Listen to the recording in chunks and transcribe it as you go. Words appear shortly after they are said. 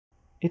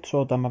It's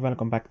autumn and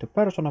welcome back to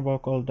Persona 4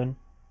 Golden.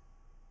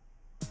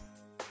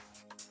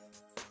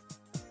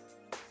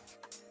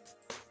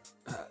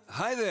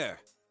 Hi there!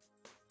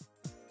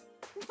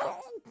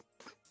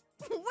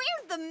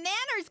 Where'd the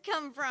manners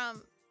come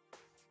from?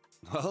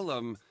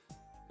 Well,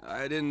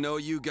 I didn't know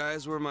you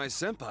guys were my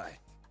senpai.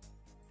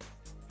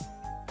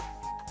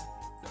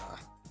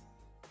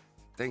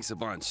 Thanks a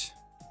bunch.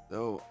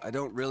 Though I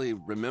don't really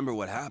remember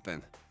what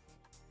happened.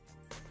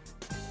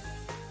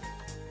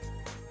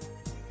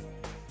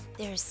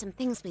 There's some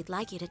things we'd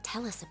like you to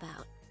tell us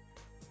about.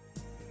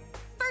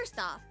 First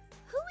off,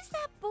 who was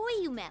that boy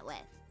you met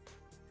with?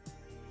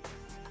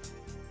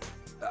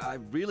 I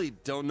really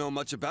don't know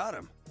much about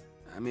him.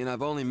 I mean,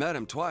 I've only met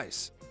him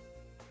twice.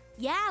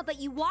 Yeah, but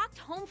you walked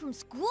home from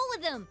school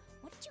with him.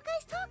 What did you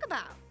guys talk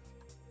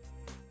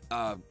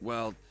about?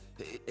 Well,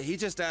 he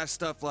just asked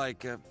stuff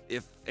like,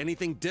 if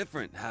anything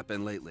different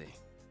happened lately.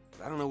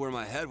 I don't know where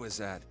my head was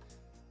at.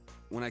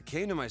 When I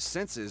came to my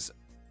senses,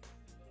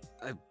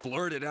 I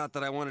blurted out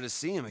that I wanted to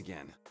see him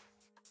again.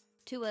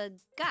 To a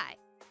guy.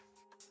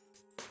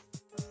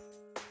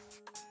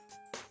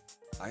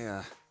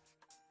 I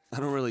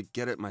don't really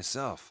get it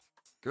myself.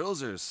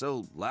 Girls are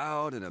so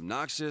loud and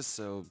obnoxious,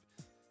 so,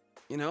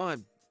 you know, I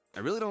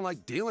really don't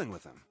like dealing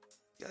with them.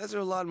 Guys are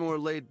a lot more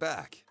laid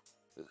back.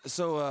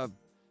 So,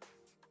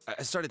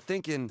 I started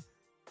thinking,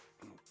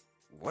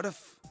 what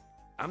if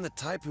I'm the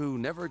type who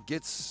never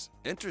gets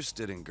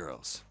interested in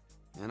girls?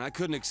 And I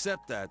couldn't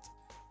accept that,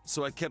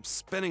 so I kept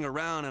spinning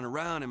around and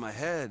around in my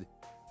head.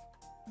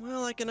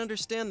 Well, I can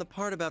understand the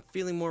part about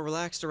feeling more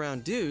relaxed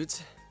around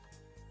dudes.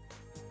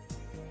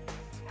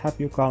 Have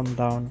you calmed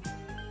down?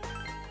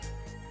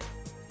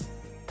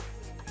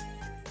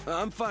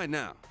 I'm fine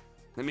now.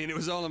 I mean, it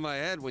was all in my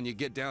head when you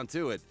get down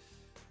to it.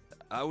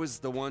 I was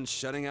the one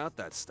shutting out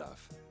that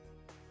stuff.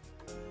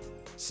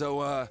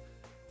 So,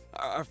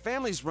 our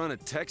family's run a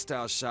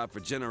textile shop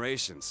for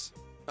generations.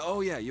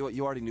 Oh yeah, you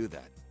already knew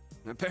that.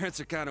 My parents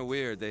are kind of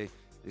weird. They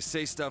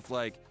say stuff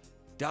like,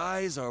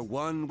 dyes are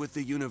one with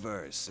the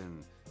universe,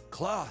 and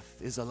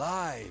cloth is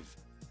alive.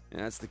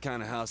 And that's the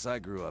kind of house I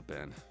grew up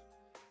in.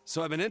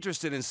 So I've been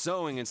interested in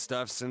sewing and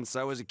stuff since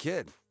I was a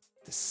kid.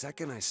 The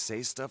second I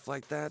say stuff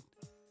like that,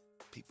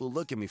 people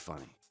look at me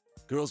funny.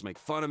 Girls make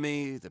fun of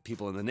me, the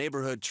people in the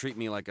neighborhood treat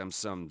me like I'm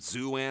some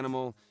zoo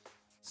animal.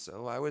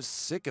 So I was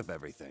sick of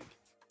everything.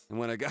 And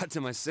when I got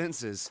to my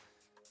senses,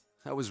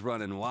 I was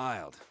running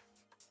wild.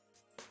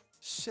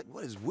 Shit,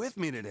 what is with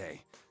me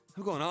today?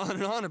 I'm going on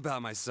and on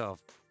about myself.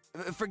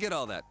 Forget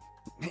all that.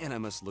 Man, I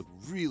must look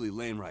really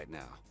lame right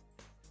now.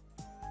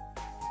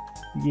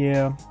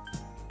 Yeah.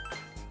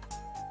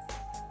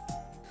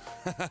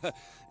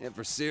 Yeah,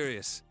 for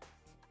serious.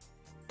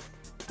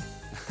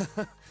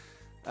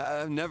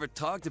 I've never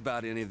talked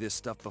about any of this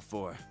stuff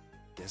before.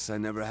 Guess I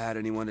never had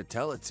anyone to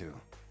tell it to.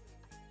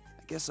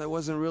 I guess I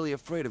wasn't really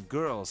afraid of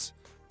girls.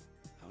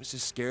 I was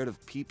just scared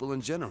of people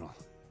in general.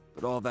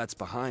 But all that's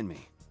behind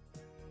me.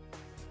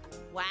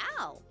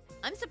 Wow,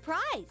 I'm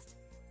surprised.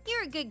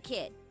 You're a good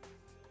kid.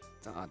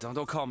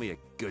 Don't call me a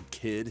good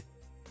kid.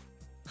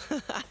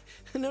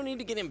 No need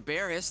to get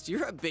embarrassed.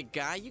 You're a big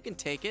guy. You can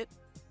take it.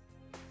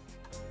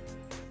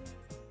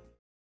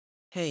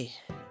 Hey,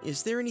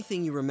 is there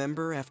anything you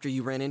remember after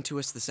you ran into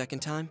us the second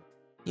time?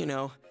 You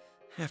know,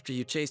 after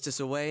you chased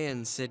us away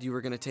and said you were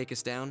gonna take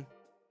us down?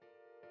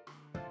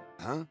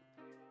 Huh?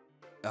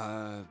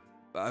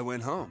 I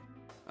went home.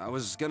 I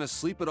was gonna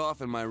sleep it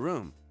off in my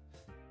room.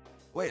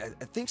 Wait,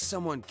 I think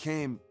someone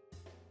came...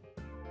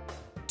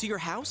 To your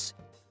house?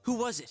 Who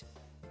was it?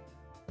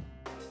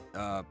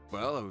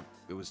 Well,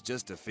 it was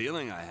just a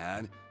feeling I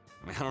had.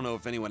 I mean, I don't know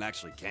if anyone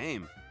actually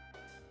came.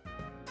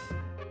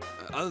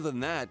 Other than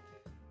that,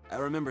 I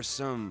remember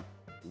some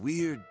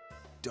weird,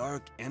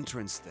 dark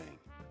entrance thing.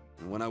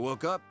 And when I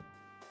woke up,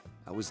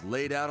 I was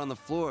laid out on the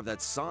floor of that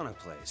sauna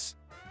place.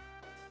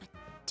 A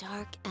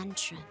dark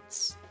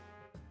entrance.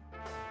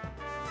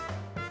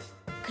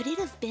 Could it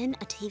have been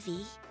a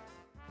TV?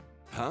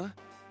 Huh?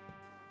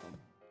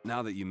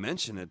 Now that you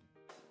mention it,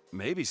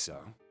 maybe so.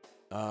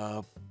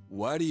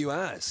 Why do you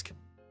ask?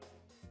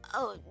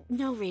 Oh,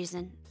 no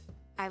reason.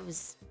 I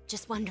was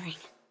just wondering.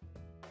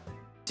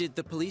 Did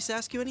the police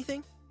ask you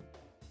anything?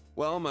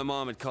 Well, my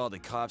mom had called the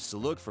cops to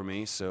look for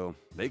me, so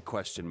they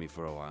questioned me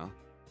for a while.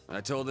 I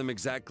told them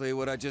exactly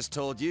what I just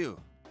told you.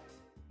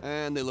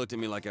 And they looked at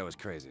me like I was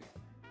crazy.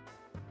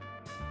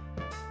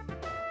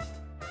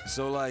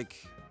 So,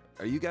 like,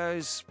 are you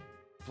guys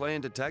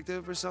playing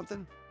detective or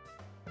something?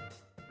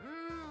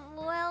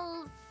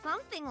 Well,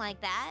 something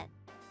like that.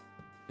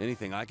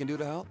 Anything I can do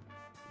to help?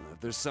 If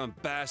there's some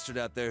bastard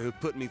out there who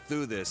put me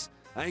through this,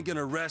 I ain't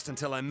gonna rest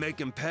until I make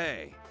him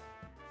pay.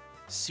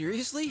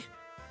 Seriously?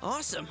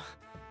 Awesome.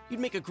 You'd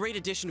make a great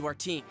addition to our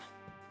team.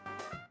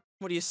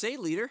 What do you say,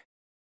 leader?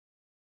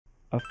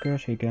 Of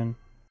course he can.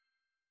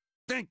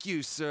 Thank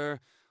you, sir.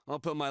 I'll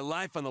put my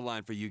life on the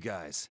line for you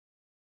guys.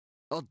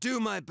 I'll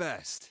do my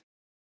best.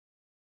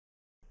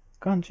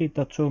 Kanji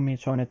Tatsumi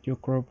joined your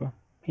group.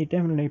 He'd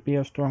definitely be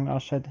a strong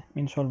asset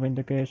in solving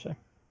the case.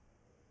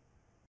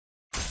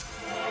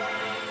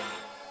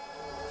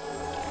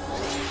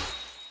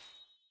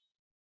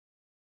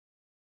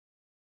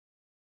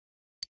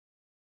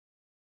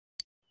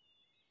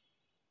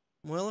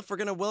 Well, if we're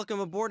gonna welcome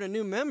aboard a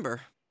new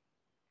member...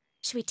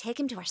 Should we take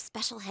him to our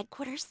special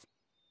headquarters?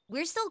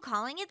 We're still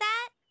calling it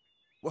that?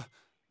 What?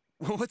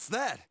 What's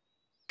that?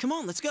 Come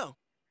on, let's go.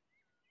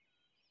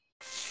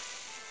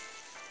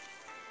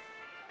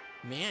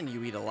 Man,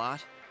 you eat a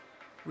lot.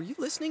 Were you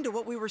listening to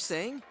what we were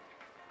saying?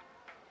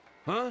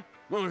 Huh?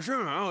 Well,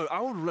 sure, I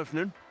was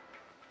listening.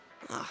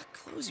 Ah,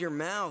 close your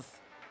mouth.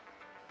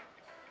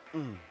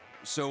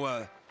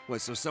 So,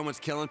 what, so someone's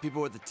killing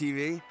people with the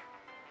TV?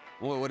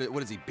 What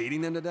is he,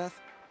 beating them to death?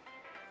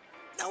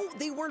 No,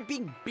 they weren't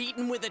being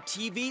beaten with a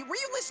TV. Were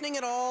you listening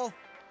at all?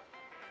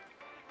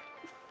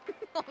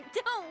 Oh,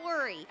 don't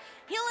worry.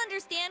 He'll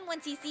understand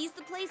once he sees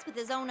the place with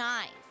his own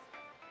eyes.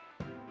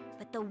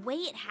 But the way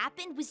it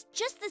happened was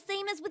just the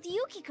same as with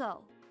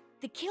Yukiko.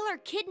 The killer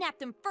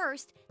kidnapped him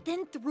first,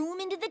 then threw him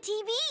into the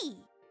TV.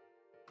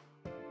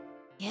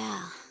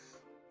 Yeah,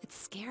 it's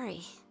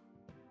scary.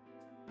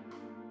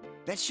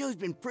 That show's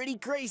been pretty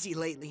crazy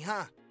lately,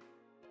 huh?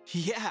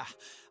 Yeah,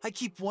 I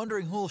keep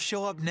wondering who'll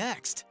show up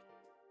next.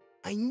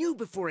 I knew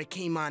before it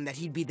came on that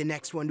he'd be the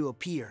next one to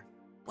appear.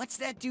 What's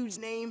that dude's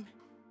name?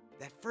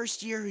 That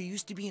first year who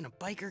used to be in a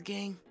biker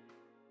gang?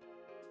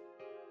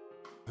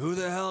 Who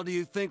the hell do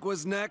you think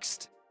was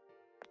next?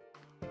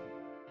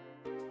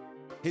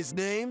 His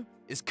name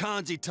is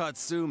Kanji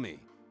Tatsumi,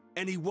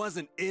 and he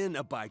wasn't in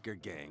a biker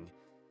gang.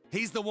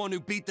 He's the one who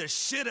beat the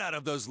shit out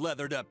of those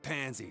leathered up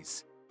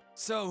pansies.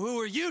 So who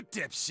are you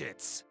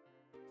dipshits?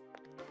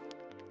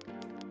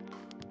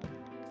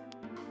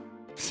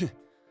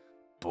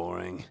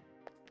 Boring.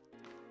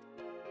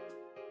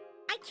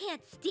 I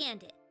can't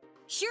stand it.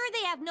 Sure,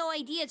 they have no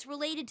idea it's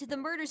related to the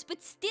murders,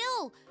 but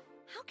still,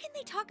 how can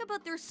they talk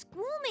about their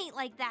schoolmate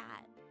like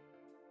that?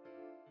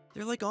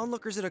 They're like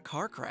onlookers at a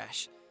car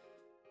crash.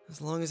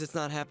 As long as it's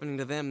not happening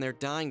to them, they're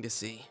dying to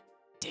see.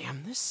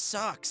 Damn, this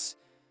sucks.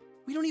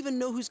 We don't even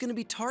know who's gonna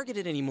be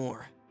targeted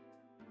anymore.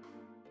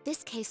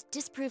 This case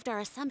disproved our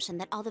assumption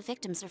that all the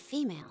victims are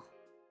female.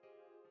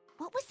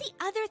 What was the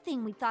other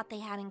thing we thought they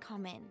had in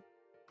common?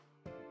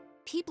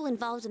 People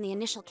involved in the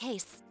initial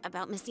case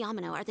about Miss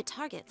Yamano are the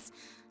targets.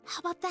 How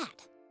about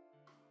that?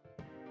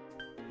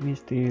 We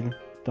still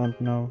don't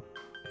know.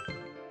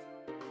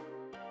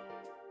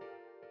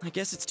 I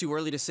guess it's too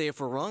early to say if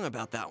we're wrong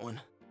about that one.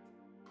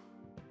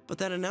 But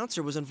that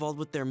announcer was involved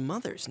with their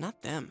mothers,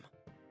 not them.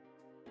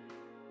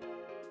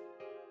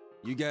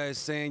 You guys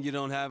saying you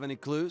don't have any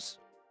clues?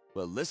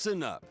 Well,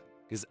 listen up,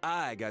 because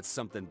I got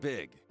something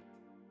big.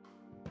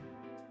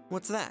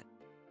 What's that?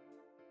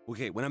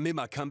 Okay, when I made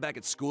my comeback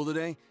at school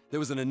today, there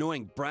was an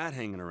annoying brat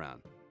hanging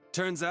around.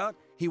 Turns out,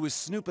 he was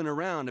snooping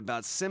around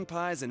about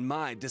Senpai's and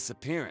my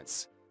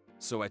disappearance.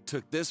 So I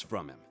took this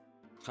from him.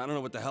 I don't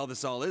know what the hell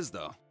this all is,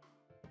 though.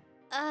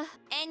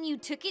 And you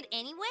took it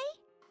anyway?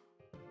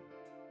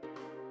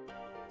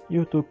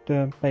 You took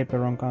the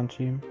paper on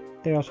Kanji.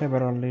 There are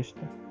several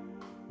listed.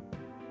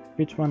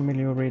 Which one will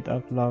you read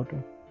out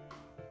loud?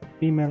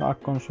 Female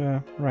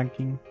Akkonser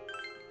ranking.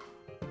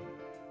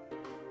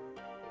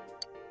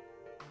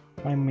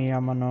 Aimee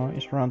Yamano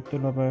is ranked to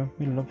lower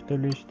middle of the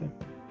list.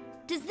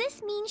 Does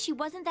this mean she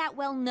wasn't that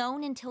well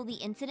known until the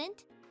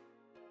incident?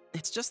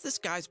 It's just this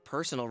guy's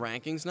personal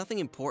rankings, nothing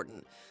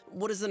important.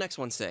 What does the next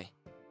one say?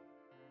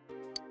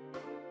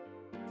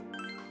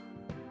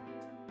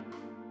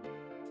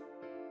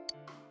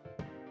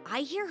 I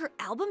hear her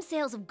album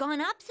sales have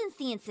gone up since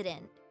the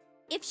incident.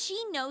 If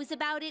she knows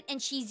about it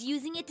and she's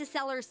using it to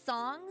sell her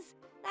songs,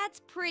 that's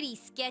pretty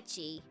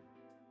sketchy.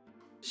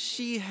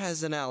 She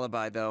has an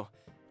alibi, though.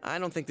 I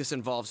don't think this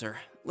involves her.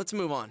 Let's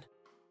move on.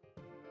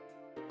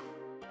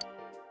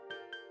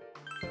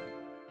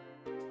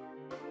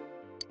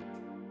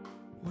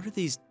 What are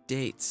these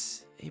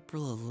dates?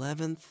 April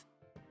 11th?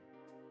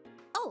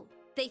 Oh,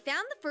 they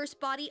found the first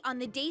body on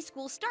the day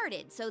school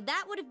started, so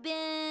that would have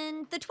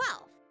been the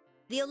 12th.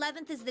 The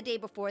 11th is the day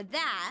before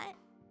that.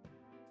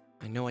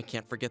 I know I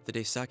can't forget the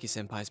day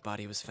Saki-senpai's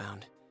body was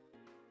found.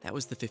 That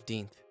was the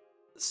 15th.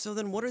 So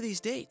then what are these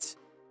dates?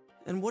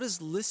 And what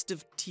does list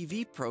of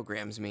TV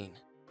programs mean?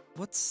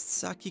 What's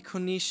Saki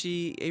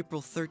Konishi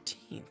April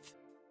 13th?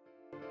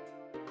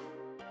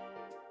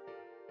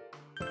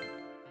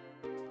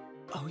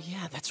 Oh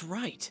yeah, that's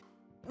right.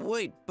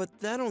 Wait, but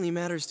that only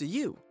matters to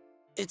you.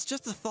 It's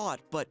just a thought,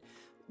 but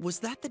was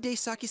that the day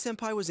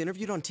Saki-senpai was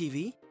interviewed on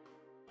TV?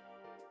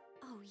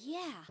 Oh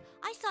yeah,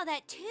 I saw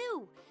that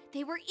too.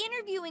 They were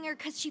interviewing her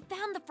because she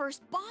found the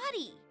first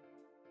body.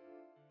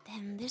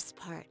 Then this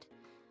part.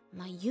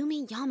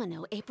 Mayumi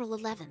Yamano, April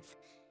 11th.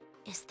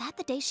 Is that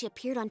the day she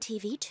appeared on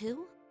TV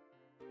too?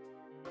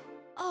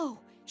 Oh,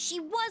 she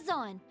was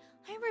on.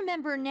 I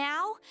remember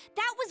now.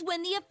 That was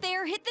when the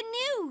affair hit the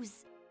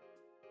news.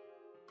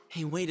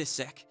 Hey, wait a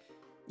sec.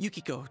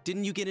 Yukiko,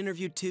 didn't you get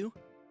interviewed too?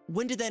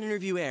 When did that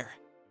interview air?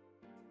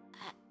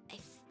 I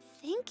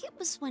think it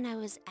was when I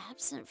was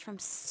absent from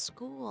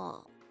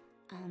school.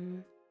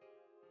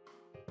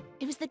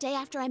 It was the day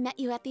after I met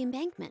you at the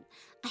embankment.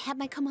 I had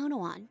my kimono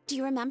on. Do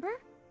you remember?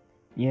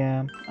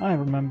 Yeah, I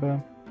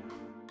remember.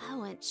 I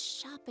went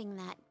shopping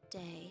that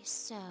day,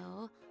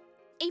 so...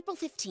 April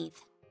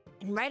 15th.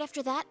 And right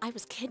after that, I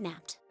was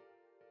kidnapped.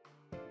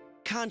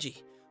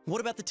 Kanji,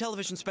 what about the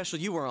television special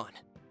you were on?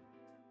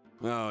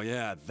 Oh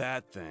yeah,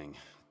 that thing.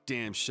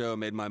 Damn show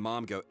made my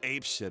mom go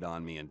apeshit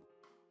on me and...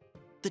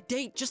 The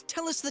date, just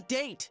tell us the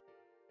date!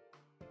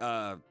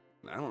 I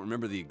don't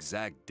remember the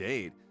exact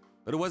date,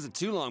 but it wasn't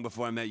too long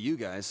before I met you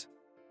guys.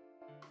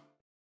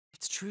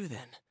 It's true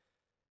then.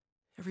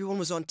 Everyone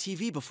was on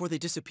TV before they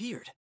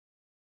disappeared.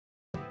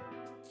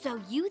 So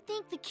you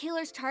think the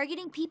killer's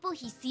targeting people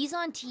he sees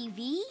on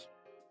TV?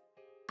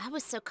 I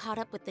was so caught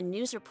up with the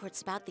news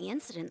reports about the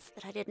incidents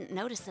that I didn't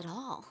notice at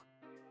all.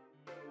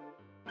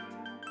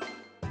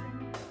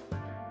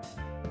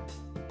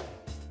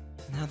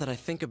 Now that I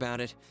think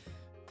about it,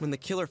 when the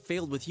killer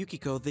failed with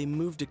Yukiko, they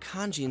moved to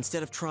Kanji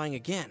instead of trying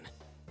again.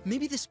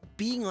 Maybe this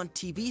being on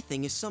TV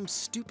thing is some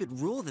stupid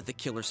rule that the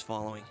killer's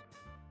following.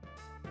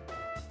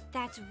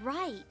 That's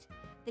right.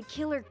 The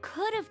killer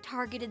could have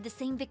targeted the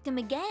same victim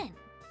again.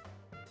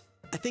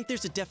 I think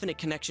there's a definite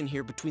connection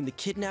here between the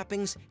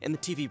kidnappings and the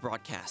TV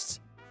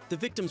broadcasts. The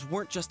victims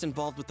weren't just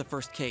involved with the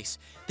first case,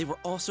 they were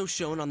also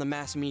shown on the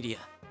mass media.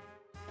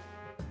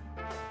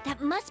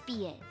 That must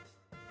be it.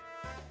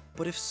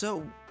 But if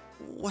so,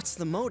 what's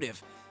the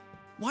motive?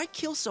 Why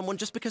kill someone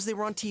just because they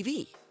were on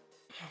TV?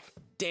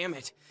 Damn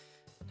it.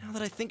 Now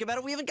that I think about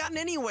it, we haven't gotten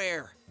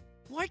anywhere.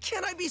 Why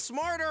can't I be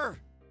smarter?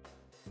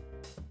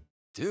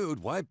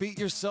 Dude, why beat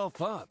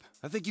yourself up?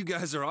 I think you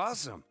guys are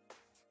awesome.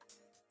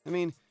 I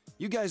mean,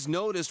 you guys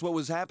noticed what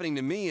was happening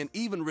to me and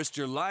even risked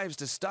your lives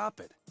to stop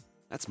it.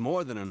 That's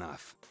more than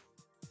enough.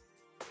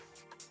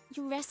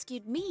 You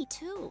rescued me,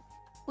 too.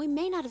 We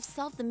may not have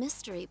solved the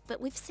mystery,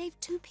 but we've saved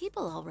 2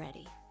 people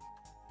already.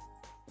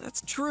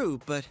 That's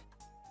true, but...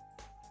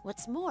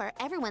 What's more,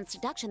 everyone's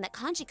deduction that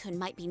Kanji-kun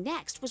might be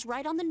next was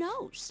right on the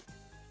nose.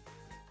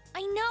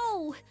 I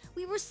know!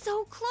 We were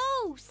so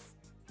close!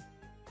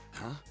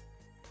 Huh?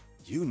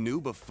 You knew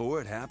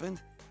before it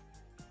happened?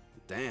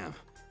 Damn.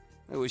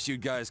 I wish you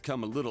guys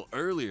come a little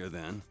earlier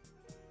then.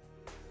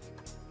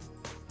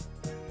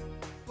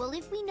 Well,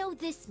 if we know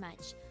this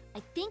much, I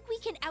think we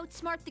can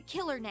outsmart the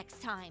killer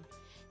next time.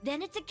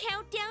 Then it's a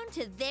countdown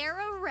to their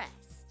arrest.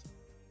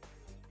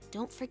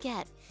 Don't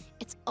forget,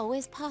 it's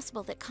always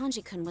possible that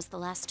Kanji-kun was the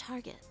last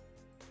target.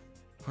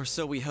 Or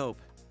so we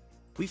hope.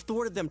 We've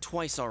thwarted them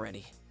twice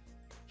already.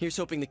 Here's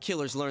hoping the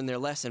killers learned their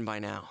lesson by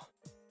now.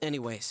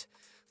 Anyways,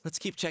 let's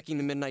keep checking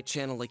the Midnight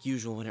Channel like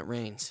usual when it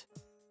rains.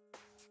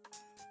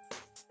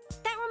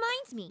 That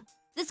reminds me,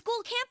 the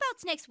school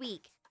campout's next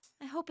week.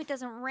 I hope it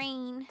doesn't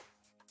rain.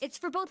 It's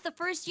for both the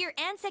first year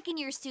and second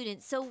year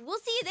students, so we'll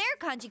see you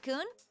there,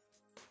 Kanji-kun.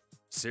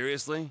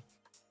 Seriously?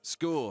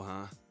 School,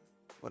 huh?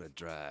 What a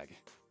drag.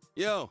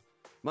 Yo,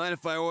 mind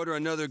if I order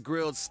another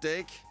grilled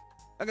steak?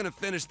 I'm gonna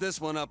finish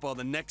this one up while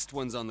the next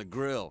one's on the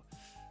grill.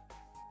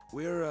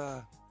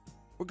 We're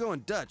going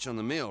Dutch on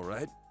the meal,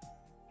 right?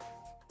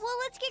 Well,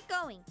 let's get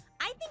going.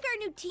 I think our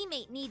new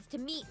teammate needs to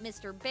meet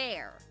Mr.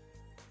 Bear.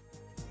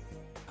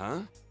 Huh?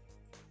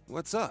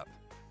 What's up?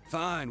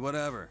 Fine,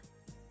 whatever.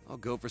 I'll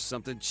go for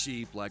something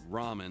cheap like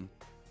ramen.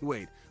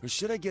 Wait, or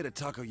should I get a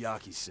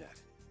takoyaki set?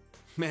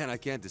 Man, I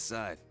can't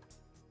decide.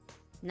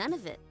 None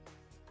of it.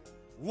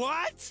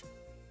 What?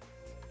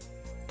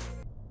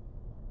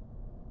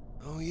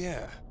 Oh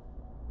yeah.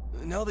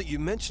 Now that you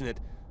mention it,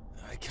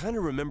 I kind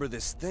of remember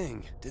this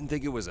thing. Didn't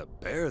think it was a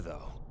bear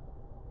though.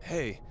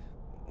 Hey,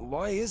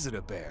 why is it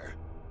a bear?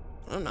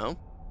 I don't know.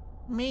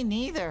 Me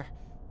neither.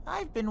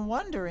 I've been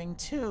wondering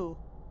too.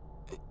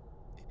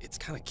 It's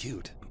kind of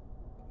cute.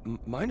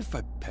 Mind if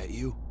I pet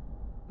you?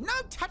 No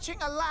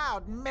touching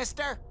allowed,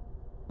 mister!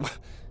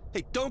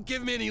 Hey, don't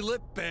give me any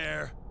lip,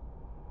 bear!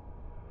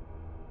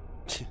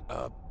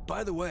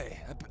 By the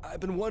way,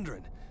 I've been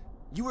wondering.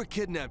 You were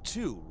kidnapped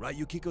too, right,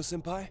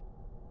 Yukiko-senpai?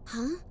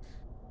 Huh?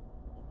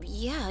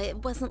 Yeah,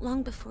 it wasn't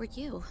long before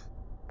you.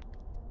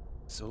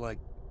 So, like,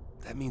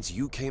 that means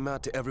you came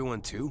out to everyone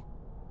too?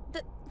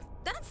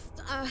 That's,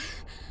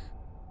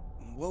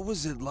 What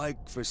was it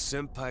like for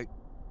senpai...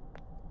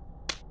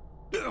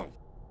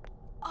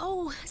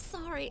 Oh,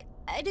 sorry.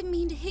 I didn't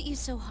mean to hit you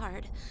so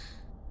hard.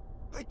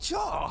 My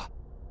jaw!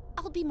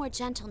 I'll be more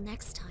gentle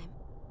next time.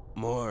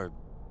 More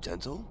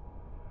gentle?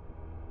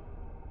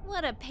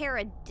 What a pair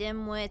of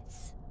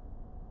dimwits.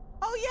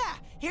 Oh yeah,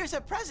 here's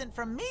a present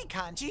from me,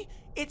 Kanji.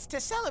 It's to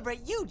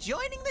celebrate you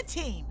joining the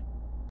team.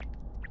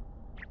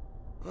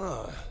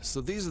 Ah,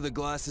 so these are the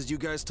glasses you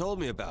guys told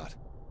me about.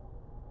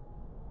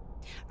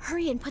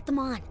 Hurry and put them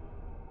on.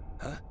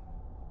 Huh?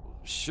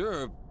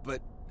 Sure,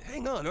 but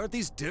hang on, aren't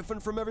these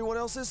different from everyone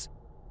else's?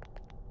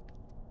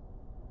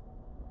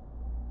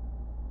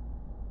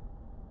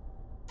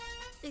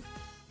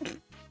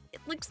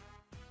 It looks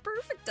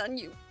perfect on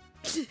you.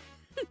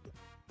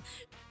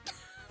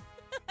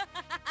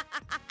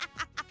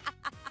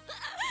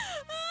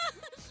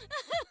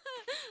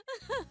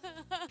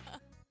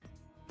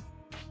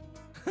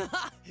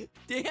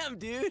 Damn,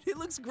 dude, it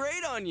looks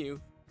great on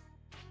you.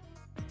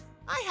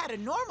 I had a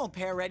normal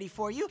pair ready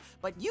for you,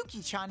 but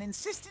Yuki-chan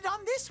insisted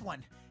on this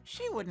one.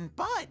 She wouldn't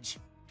budge.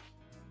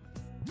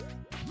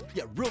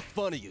 Yeah, real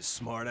funny, you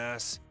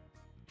smartass.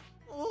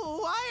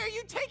 Why are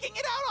you taking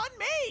it out on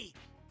me?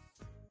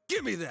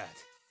 Give me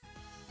that!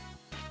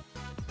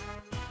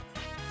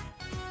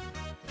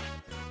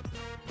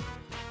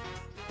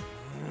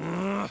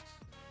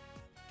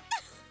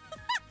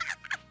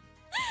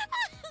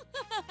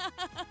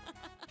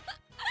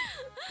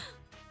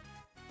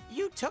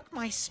 You took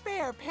my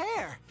spare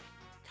pair.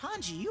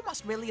 Kanji, you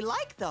must really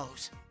like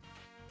those.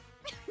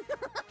 Oh,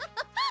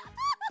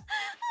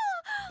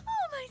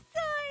 my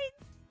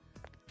sides!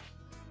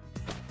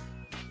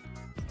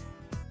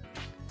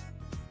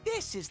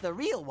 This is the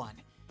real one.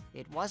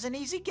 It wasn't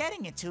easy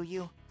getting it to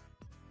you.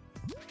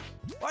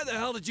 Why the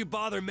hell did you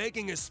bother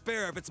making a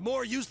spare if it's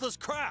more useless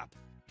crap?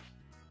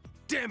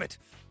 Damn it!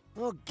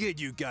 I'll get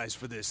you guys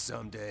for this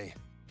someday.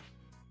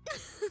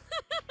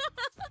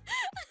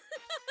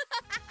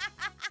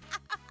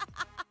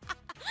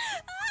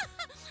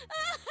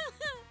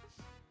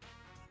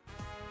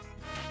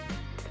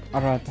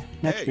 Alright,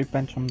 next Hey. we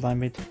spend some time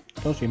with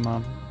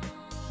Dojima.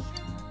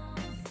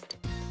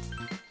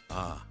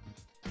 Ah.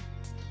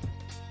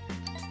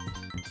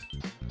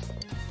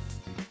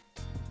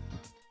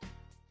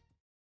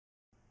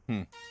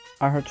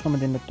 I heard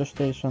something at the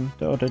station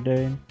the other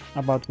day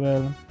about,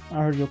 well,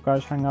 I heard you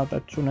guys hang out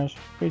at Tsunes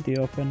pretty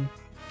often.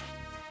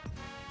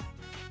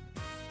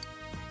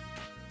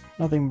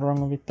 Nothing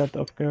wrong with that,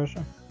 of course.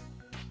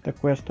 The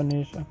question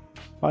is,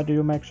 why do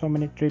you make so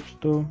many trips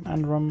to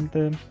and from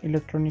the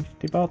electronics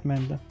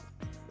department?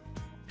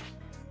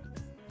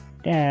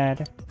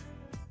 Dad.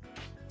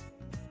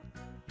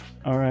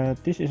 Or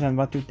this isn't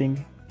what you think.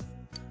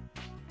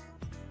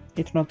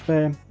 It's not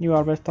fair, you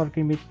always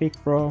talking with Big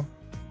Bro.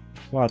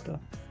 What?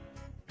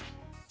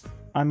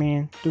 I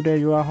mean, today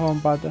you are home,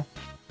 but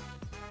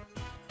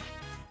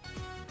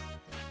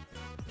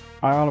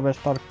I always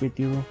talk with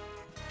you.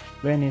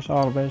 When is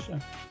always.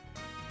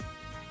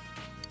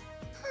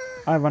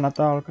 I wanna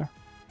talk.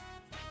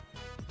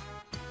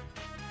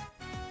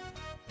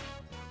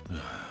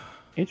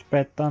 It's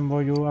bedtime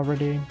for you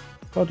already.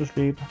 Go to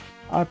sleep.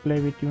 I'll play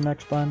with you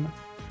next time.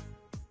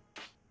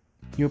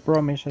 You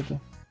promise it.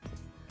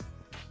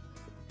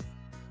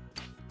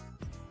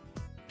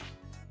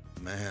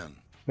 Man.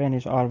 When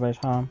is always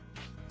harm.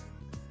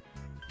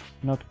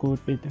 Not good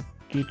with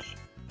kids.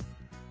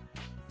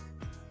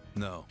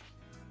 No.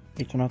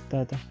 It's not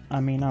that.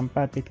 I mean, I'm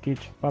bad with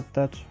kids, but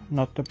that's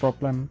not the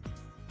problem.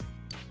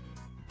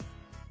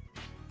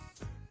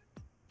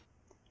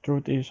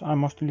 Truth is, I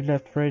mostly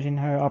left raising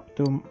her up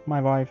to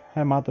my wife,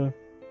 her mother,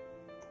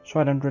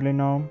 so I don't really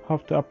know how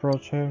to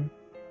approach her.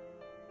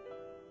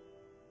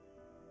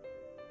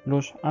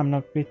 Plus, I'm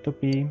not fit to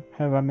be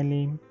her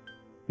family.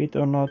 Fit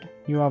or not,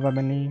 you are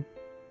family.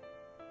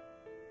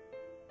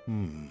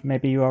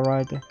 Maybe you are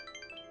right.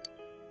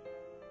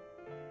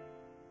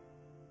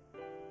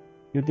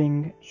 You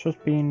think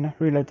just being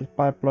related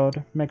by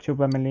blood makes you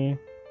family.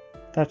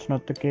 That's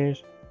not the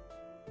case.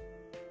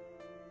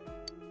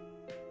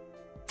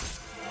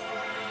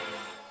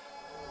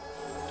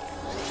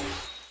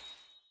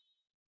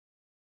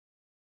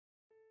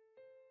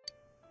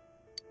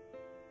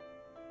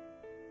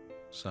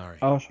 Sorry.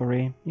 Oh,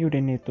 sorry, you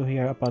didn't need to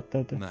hear about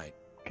that. Night.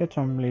 Get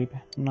some sleep.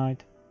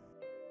 Night.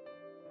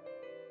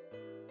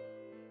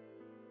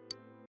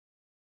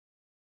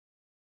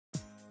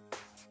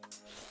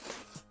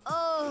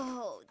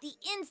 Oh, the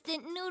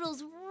instant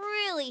noodles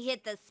really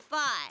hit the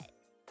spot.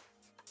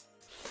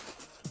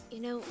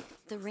 You know,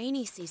 the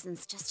rainy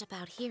season's just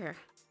about here.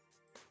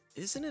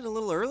 Isn't it a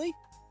little early?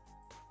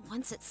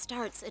 Once it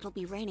starts, it'll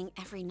be raining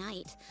every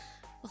night.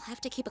 We'll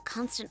have to keep a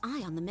constant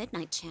eye on the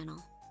Midnight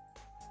Channel.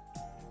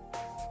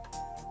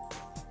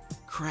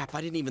 Crap,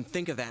 I didn't even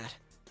think of that.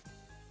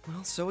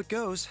 Well, so it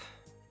goes.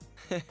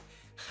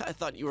 I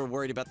thought you were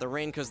worried about the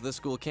rain because of the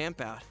school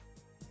campout.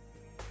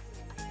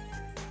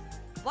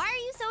 Why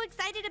are you so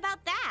excited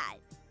about that?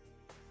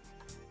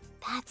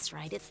 That's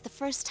right, it's the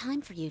first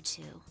time for you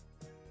two.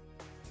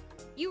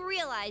 You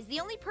realize the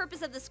only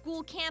purpose of the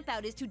school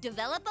campout is to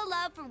develop a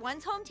love for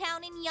one's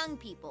hometown and young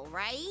people,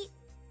 right?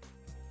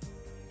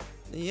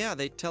 Yeah,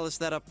 they tell us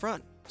that up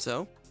front.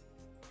 So?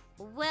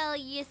 Well,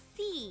 you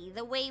see,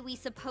 the way we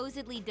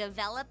supposedly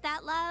develop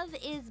that love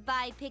is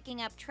by picking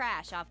up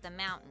trash off the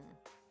mountain.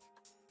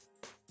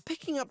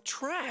 Picking up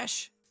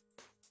trash?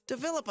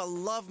 Develop a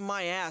love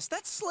my ass.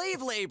 That's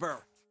slave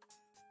labor.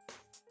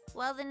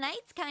 Well, the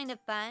night's kind of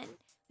fun.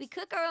 We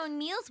cook our own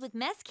meals with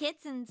mess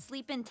kits and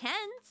sleep in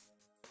tents.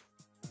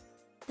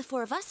 The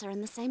four of us are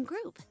in the same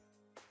group.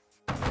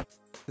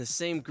 The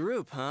same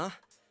group, huh?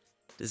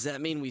 Does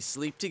that mean we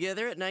sleep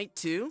together at night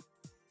too?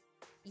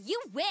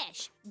 You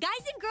wish! Guys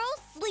and girls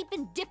sleep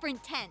in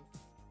different tents.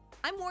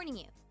 I'm warning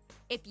you.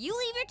 If you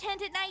leave your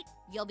tent at night,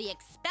 you'll be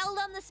expelled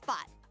on the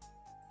spot.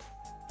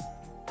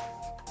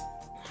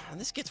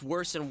 This gets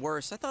worse and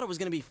worse. I thought it was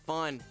gonna be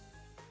fun.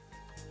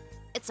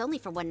 It's only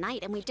for one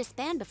night, and we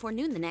disband before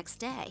noon the next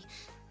day.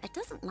 It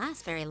doesn't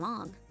last very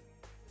long.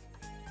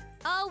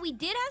 Oh, we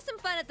did have some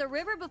fun at the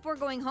river before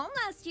going home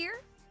last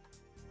year.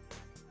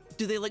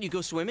 Do they let you go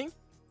swimming?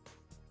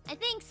 I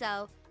think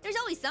so. There's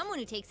always someone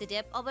who takes a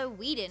dip, although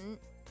we didn't.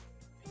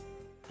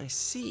 I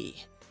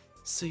see.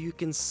 So you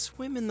can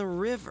swim in the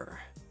river.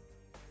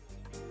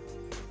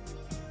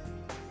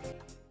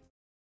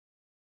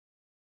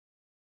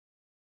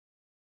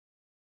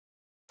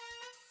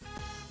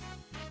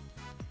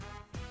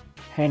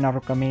 Hey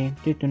Narukami,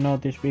 did you know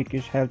this week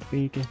is Health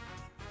Week?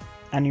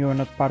 And you are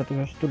not part of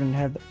a student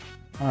health,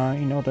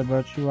 in other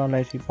words, you are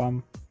lazy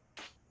bum.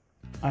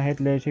 I hate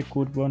lazy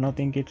good for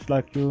nothing kids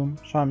like you,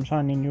 so I'm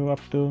signing you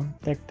up to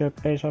take the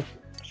place of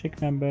sick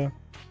member.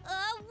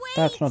 Wait!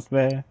 That's not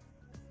fair.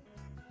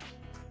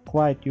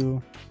 Quiet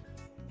you.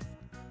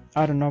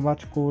 I don't know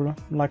what's cool,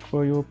 like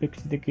for you big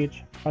city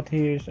kids, but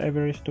here is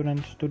every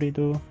student study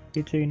to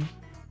pitch in.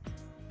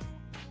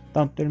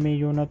 Don't tell me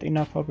you're not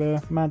enough of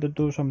a man to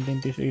do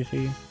something this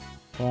easy.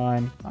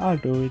 Fine, I'll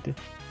do it.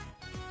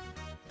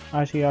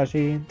 I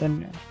see,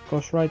 then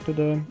goes right to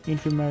the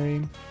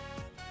infirmary.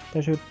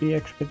 They should be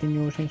expecting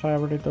you since I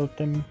already told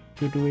them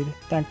to do it.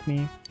 Thank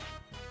me.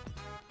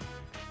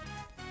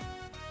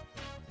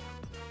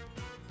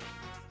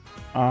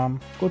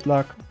 Good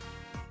luck.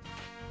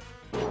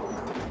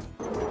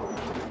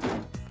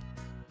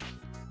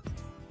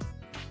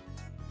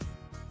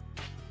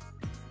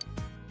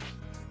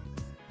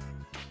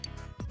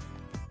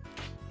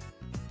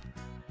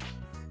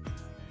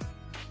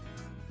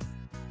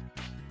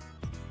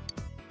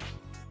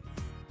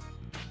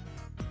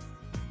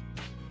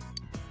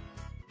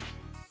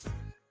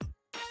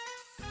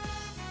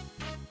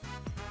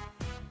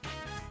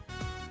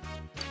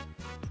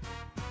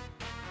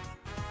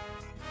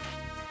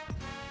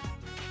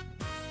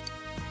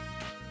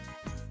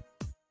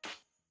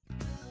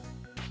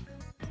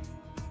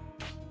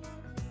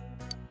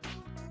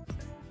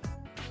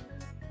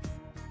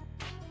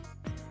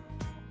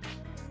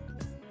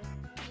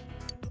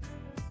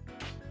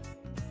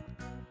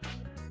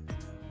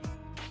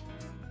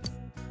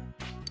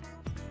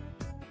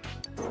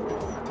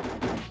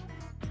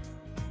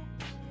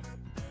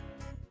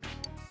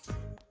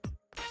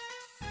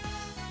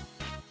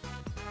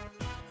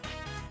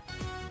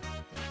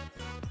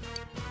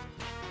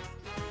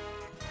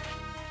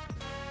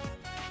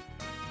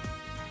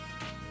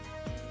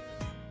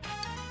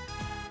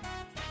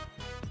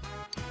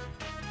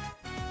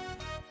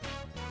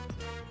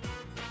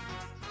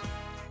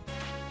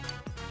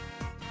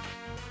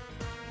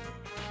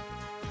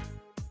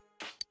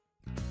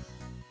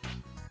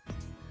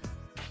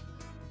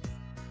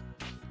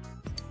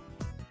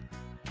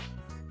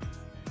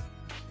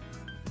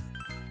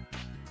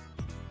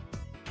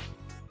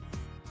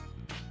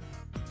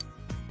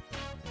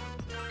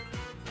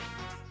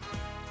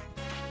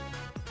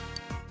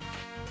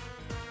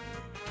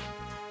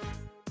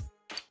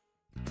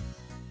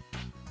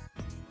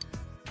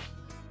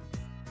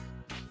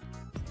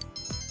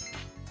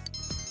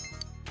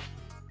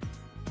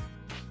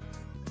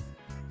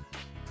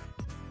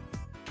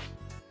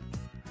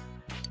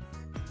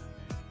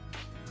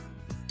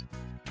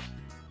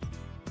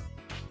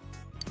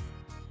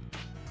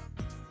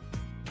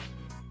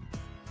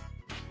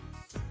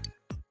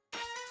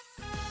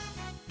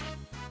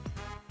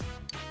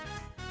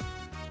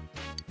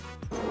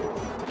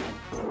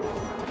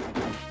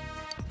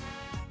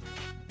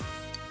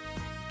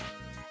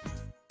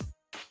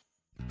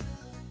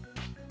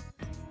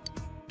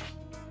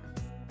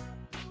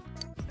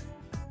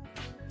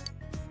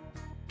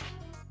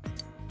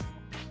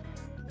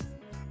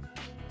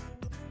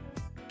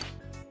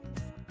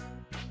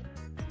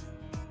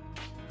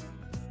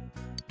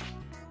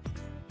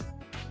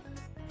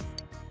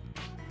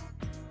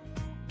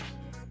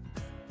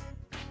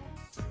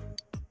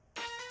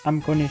 I'm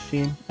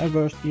Konishi, a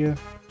first year.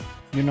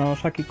 You know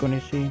Saki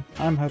Konishi,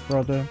 I'm her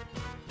brother.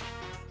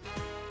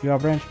 You are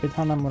friends with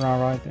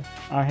Hanamura, right?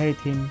 I hate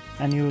him,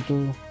 and you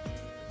too.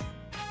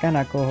 Can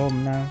I go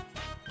home now?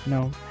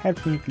 No,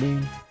 help me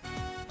clean.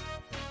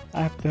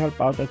 I have to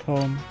help out at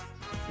home.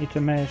 It's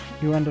a mess,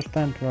 you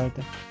understand, right?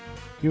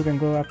 You can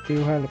go after you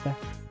help.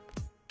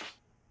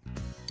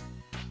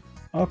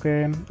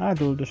 Okay, I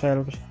do the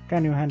shelves.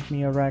 Can you hand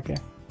me a rag?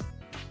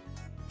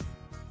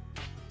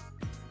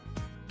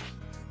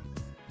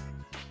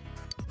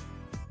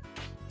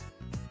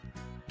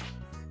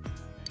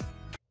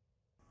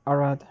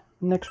 Alright,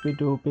 next we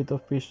do a bit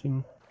of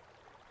fishing.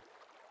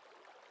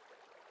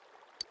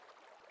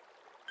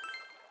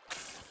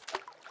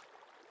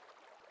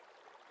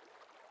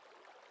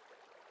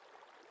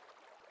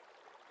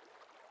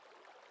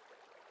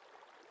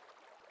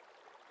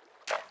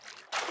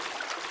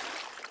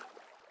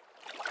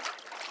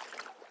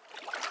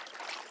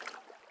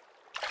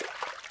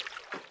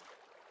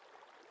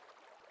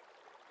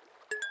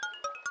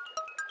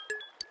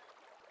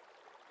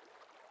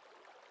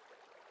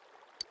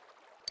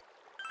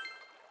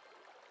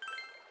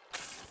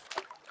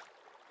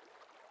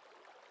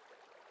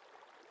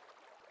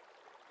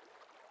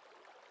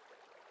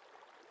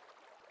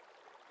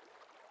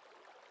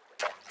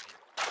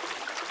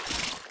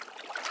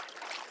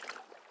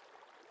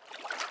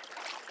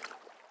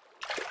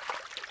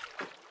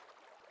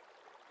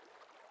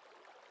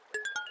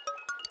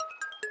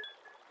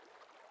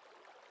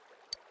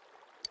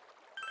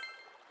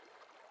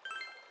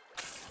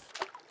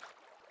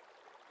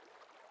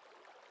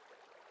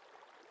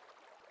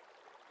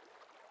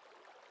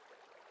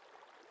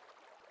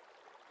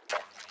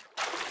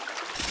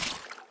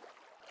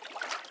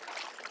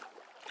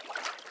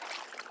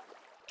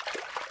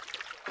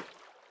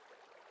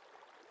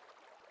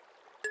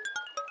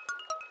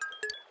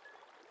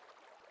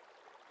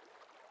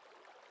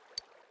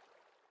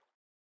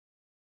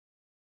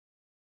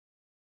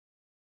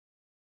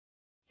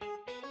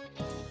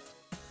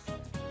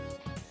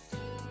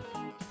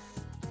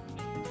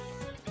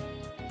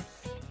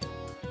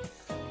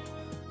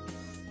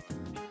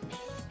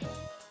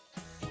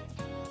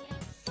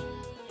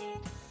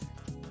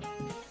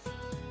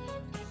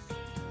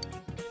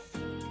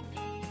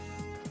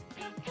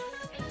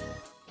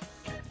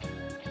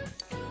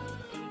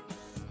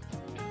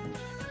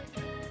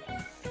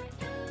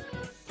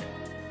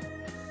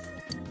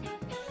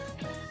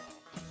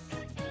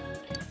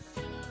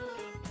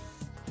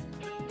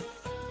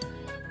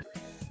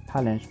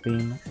 balance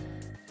beam.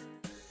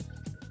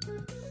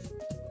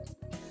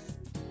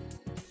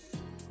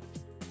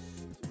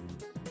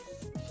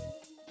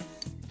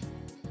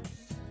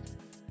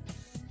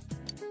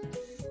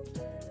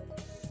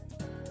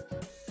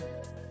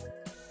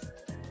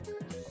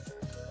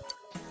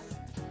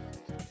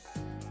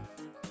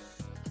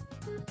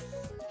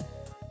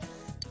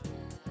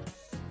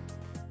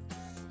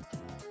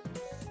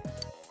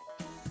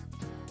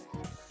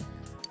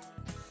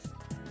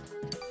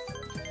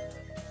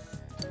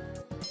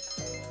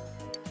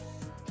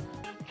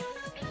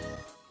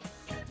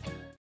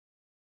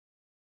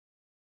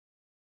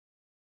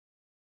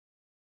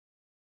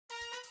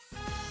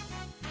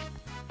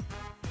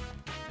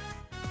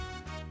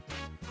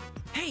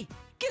 Hey,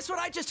 guess what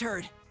I just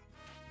heard?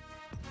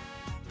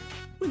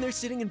 When they're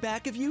sitting in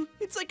back of you,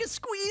 it's like a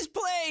squeeze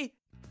play!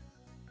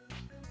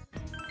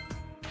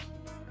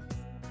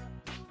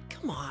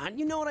 Come on,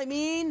 you know what I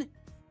mean?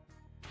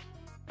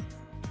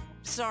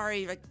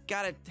 Sorry, I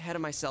got ahead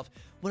of myself.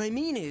 What I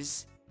mean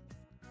is...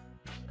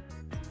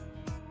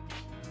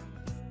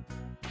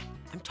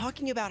 I'm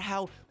talking about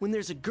how when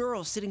there's a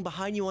girl sitting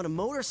behind you on a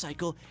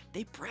motorcycle,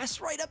 they press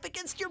right up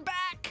against your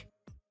back!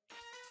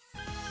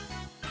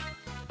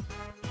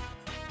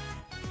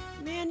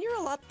 Man, you're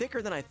a lot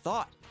thicker than I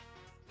thought.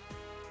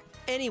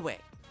 Anyway,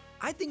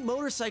 I think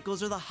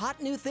motorcycles are the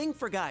hot new thing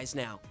for guys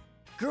now.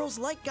 Girls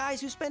like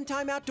guys who spend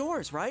time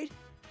outdoors, right?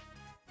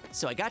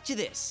 So I got you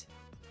this.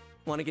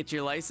 Want to get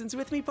your license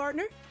with me,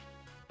 partner?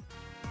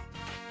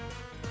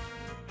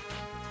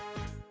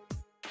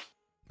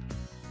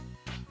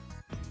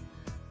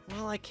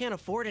 Well, I can't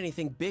afford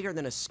anything bigger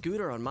than a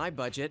scooter on my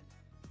budget,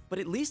 but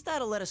at least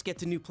that'll let us get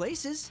to new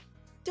places.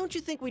 Don't you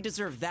think we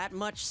deserve that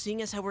much,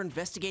 seeing as how we're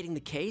investigating the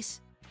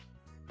case?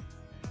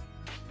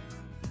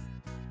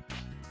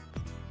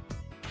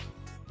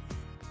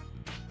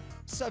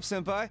 Sup,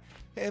 senpai?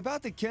 Hey,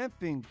 about the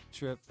camping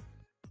trip.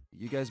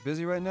 You guys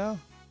busy right now?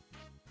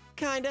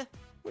 Kinda.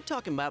 We're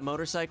talking about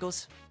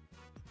motorcycles.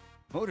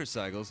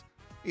 Motorcycles?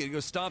 You gonna go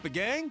stomp a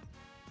gang?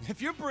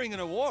 If you're bringing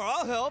a war,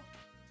 I'll help.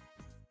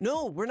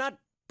 No, we're not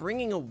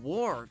bringing a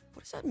war.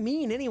 What does that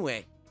mean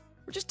anyway?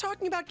 We're just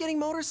talking about getting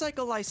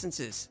motorcycle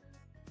licenses.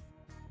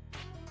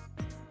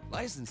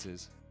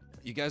 Licenses?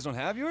 You guys don't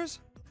have yours?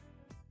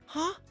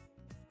 Huh?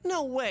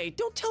 No way.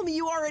 Don't tell me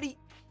you already...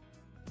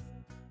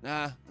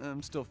 Nah,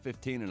 I'm still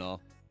 15 and all.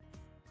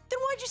 Then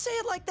why'd you say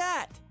it like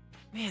that?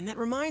 Man, that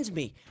reminds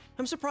me.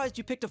 I'm surprised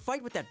you picked a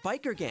fight with that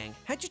biker gang.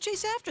 How'd you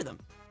chase after them?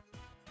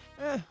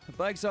 A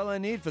bike's all I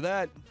need for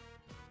that.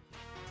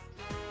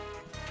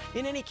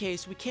 In any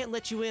case, we can't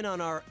let you in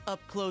on our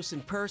up-close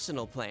and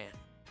personal plan.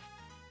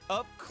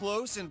 Up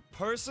close and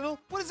personal?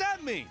 What does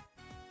that mean?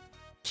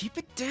 Keep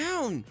it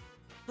down.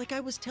 Like I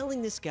was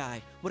telling this guy,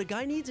 what a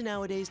guy needs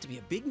nowadays to be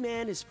a big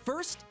man is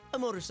first a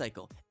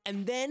motorcycle,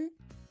 and then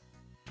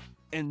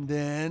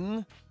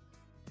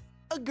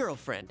a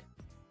girlfriend.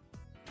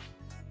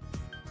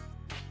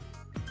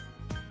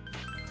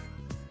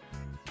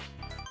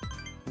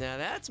 Now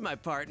that's my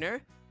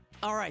partner.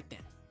 All right then.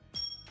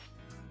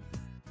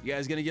 You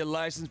guys gonna get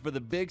licensed for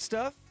the big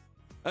stuff?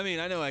 I mean,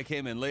 I know I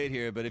came in late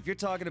here, but if you're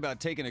talking about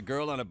taking a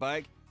girl on a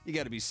bike, you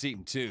gotta be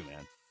seating too,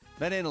 man.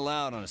 That ain't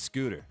allowed on a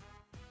scooter.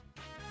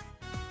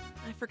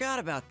 I forgot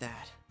about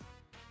that.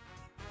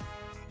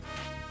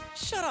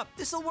 Shut up,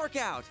 this'll work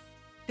out.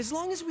 As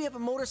long as we have a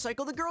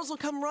motorcycle, the girls will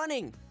come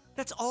running.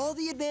 That's all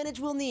the advantage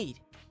we'll need.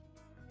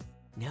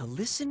 Now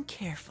listen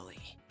carefully.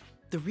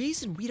 The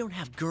reason we don't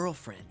have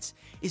girlfriends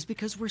is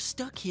because we're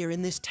stuck here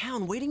in this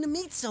town waiting to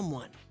meet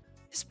someone.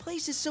 This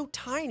place is so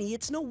tiny,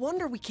 it's no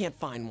wonder we can't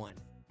find one.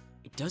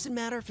 It doesn't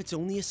matter if it's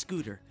only a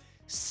scooter.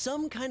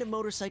 Some kind of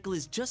motorcycle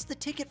is just the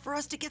ticket for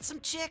us to get some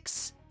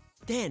chicks.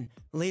 Then,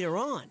 later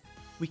on,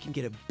 we can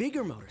get a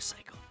bigger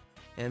motorcycle.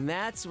 And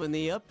that's when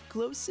the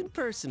up-close and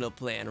personal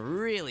plan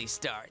really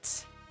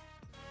starts.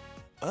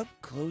 Up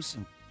close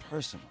and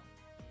personal.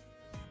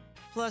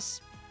 Plus,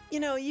 you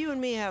know, you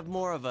and me have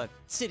more of a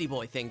city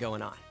boy thing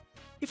going on.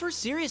 If we're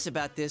serious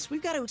about this,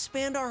 we've got to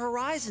expand our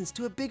horizons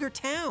to a bigger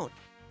town.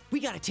 We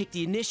got to take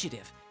the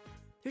initiative.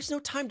 There's no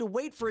time to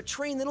wait for a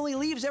train that only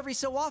leaves every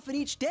so often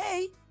each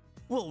day.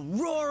 We'll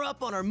roar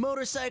up on our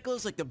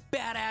motorcycles like the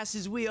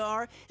badasses we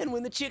are, and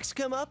when the chicks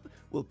come up,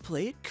 we'll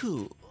play it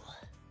cool.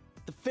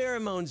 The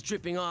pheromones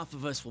dripping off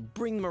of us will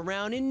bring them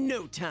around in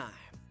no time.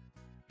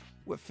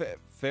 What,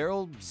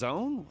 feral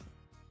zone?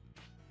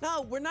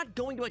 No, we're not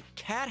going to a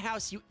cat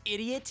house, you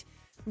idiot.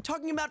 I'm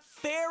talking about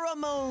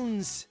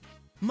pheromones.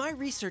 My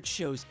research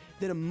shows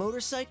that a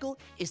motorcycle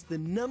is the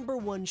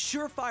 #1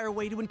 surefire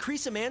way to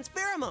increase a man's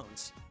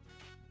pheromones.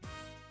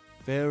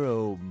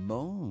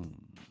 Pheromones.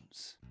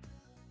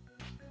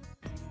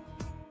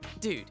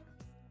 Dude,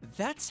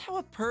 that's how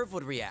a perv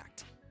would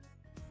react.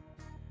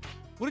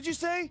 What did you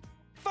say?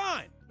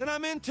 Fine, then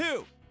I'm in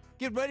too.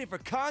 Get ready for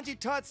Kanji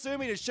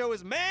Tatsumi to show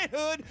his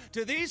manhood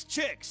to these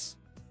chicks.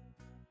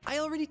 I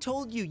already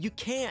told you, you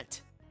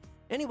can't.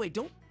 Anyway,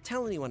 don't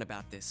tell anyone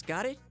about this,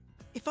 got it?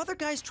 If other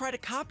guys try to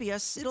copy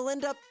us, it'll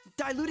end up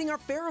diluting our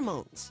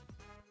pheromones.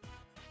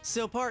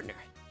 So partner,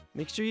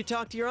 make sure you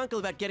talk to your uncle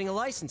about getting a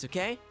license,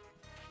 okay?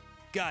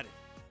 Got it.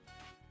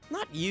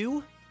 Not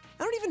you.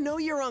 I don't even know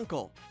your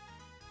uncle.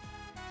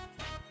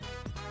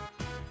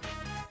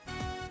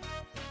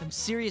 I'm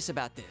serious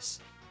about this.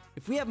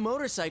 If we have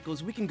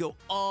motorcycles, we can go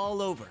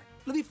all over.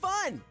 It'll be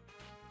fun!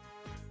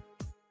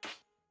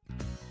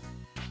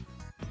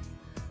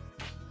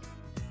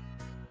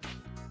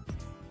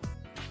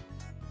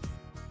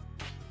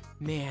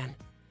 Man,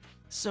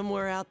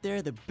 somewhere out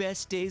there, the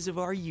best days of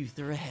our youth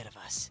are ahead of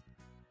us.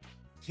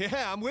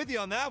 Yeah, I'm with you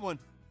on that one.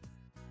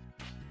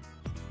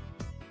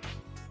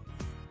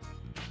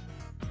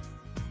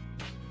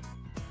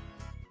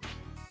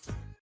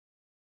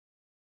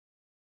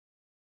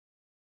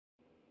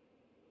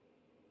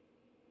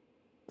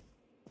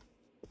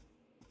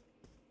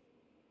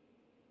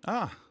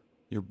 Ah,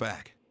 you're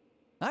back.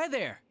 Hi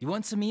there. You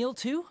want some eel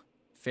too?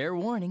 Fair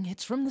warning,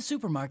 it's from the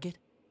supermarket.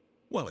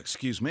 Well,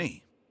 excuse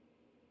me.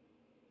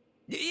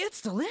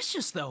 It's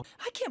delicious, though.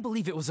 I can't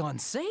believe it was on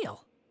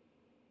sale.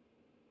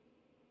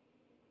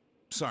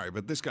 Sorry,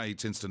 but this guy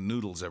eats instant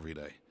noodles every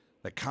day.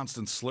 That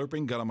constant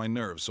slurping got on my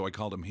nerves, so I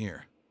called him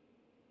here.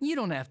 You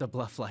don't have to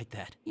bluff like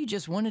that. You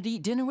just wanted to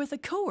eat dinner with a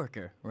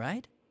coworker,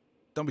 right?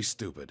 Don't be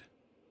stupid.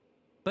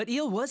 But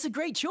eel was a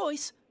great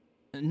choice.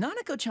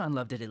 Nanako-chan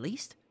loved it at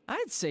least.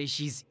 I'd say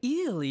she's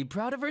eerily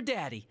proud of her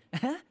daddy.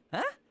 Huh?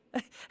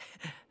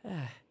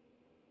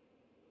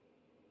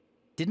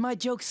 Did my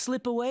joke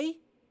slip away?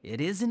 It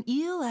is an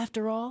eel,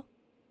 after all.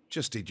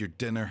 Just eat your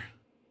dinner.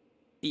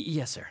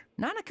 Yes, sir.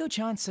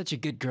 Nanako-chan's such a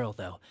good girl,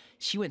 though.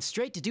 She went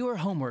straight to do her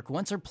homework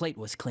once her plate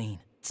was clean.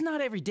 It's not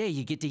every day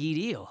you get to eat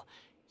eel.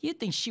 You'd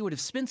think she would have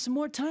spent some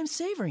more time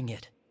savoring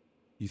it.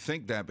 You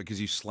think that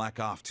because you slack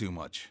off too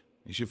much.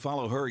 You should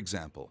follow her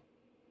example.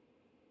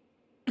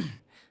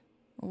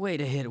 Way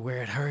to hit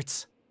where it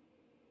hurts.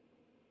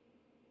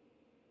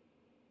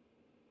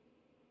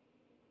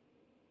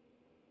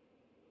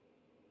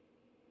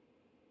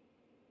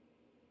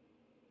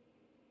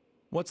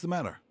 What's the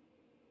matter?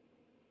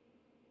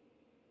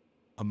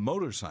 A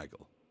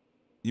motorcycle?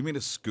 You mean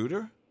a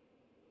scooter?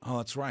 Oh,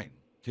 that's right.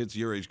 Kids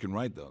your age can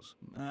ride those.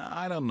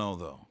 I don't know,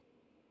 though.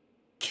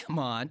 Come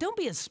on, don't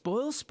be a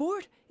spoil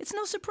sport. It's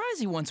no surprise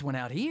he once went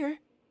out here.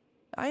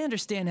 I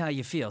understand how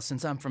you feel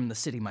since I'm from the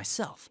city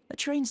myself. The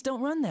trains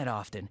don't run that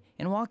often,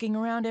 and walking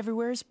around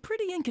everywhere is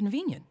pretty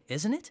inconvenient,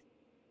 isn't it?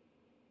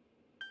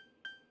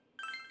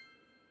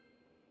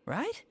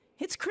 Right?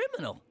 It's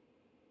criminal.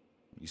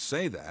 You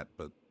say that,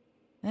 but...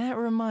 That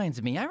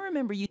reminds me, I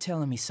remember you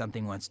telling me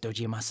something once,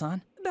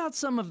 Dojima-san, about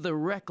some of the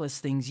reckless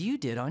things you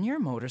did on your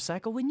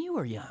motorcycle when you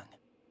were young.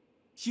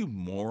 You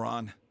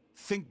moron.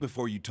 Think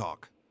before you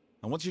talk.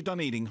 And once you're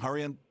done eating,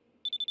 hurry and...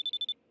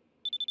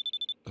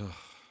 Ugh.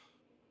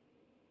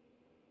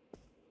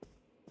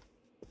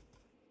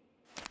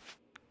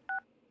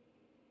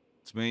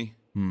 It's me?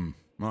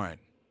 Alright.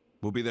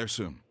 We'll be there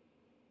soon.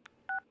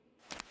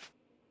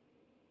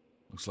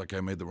 Looks like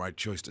I made the right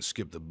choice to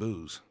skip the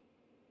booze.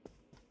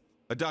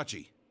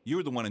 Adachi, you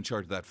were the one in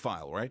charge of that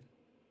file, right?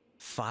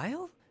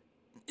 File?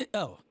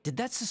 Oh, did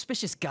that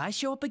suspicious guy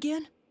show up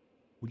again?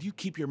 Would you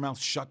keep your mouth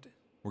shut?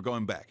 We're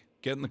going back.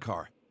 Get in the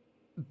car.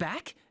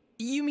 Back?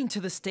 You mean to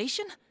the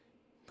station?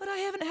 But I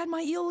haven't had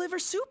my eel liver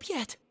soup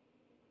yet.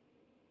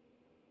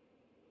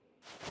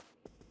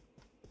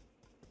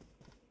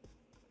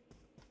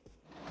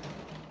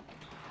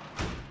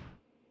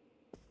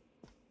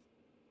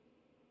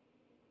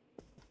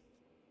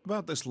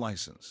 About this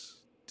license,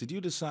 did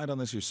you decide on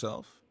this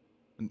yourself?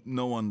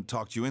 No one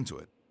talked you into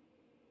it?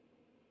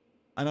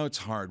 I know it's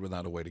hard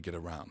without a way to get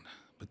around,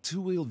 but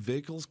two-wheeled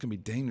vehicles can be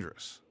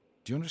dangerous.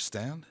 Do you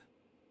understand?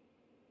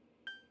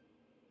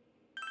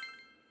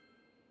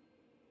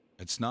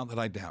 It's not that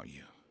I doubt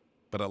you,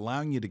 but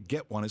allowing you to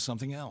get one is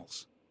something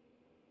else.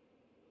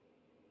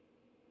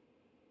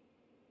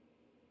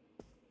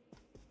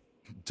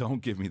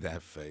 Don't give me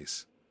that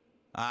face.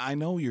 I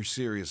know you're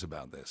serious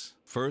about this.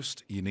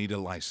 First, you need a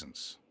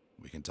license.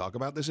 We can talk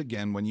about this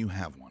again when you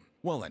have one.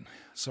 Well then,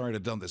 sorry to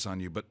dump this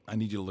on you, but I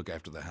need you to look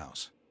after the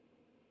house.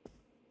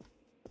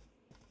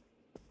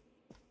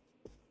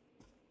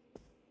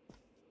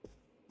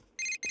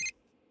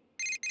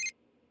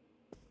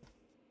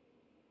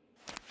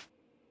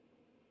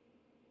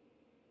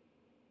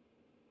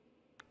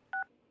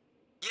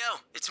 Yo,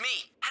 it's me.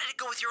 How did it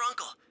go with your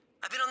uncle?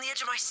 I've been on the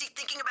edge of my seat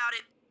thinking about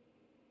it.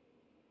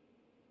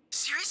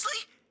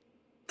 Seriously?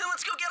 Then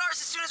let's go get ours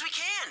as soon as we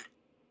can.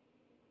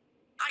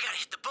 I gotta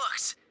hit the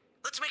books.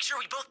 Let's make sure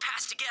we both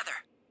pass together.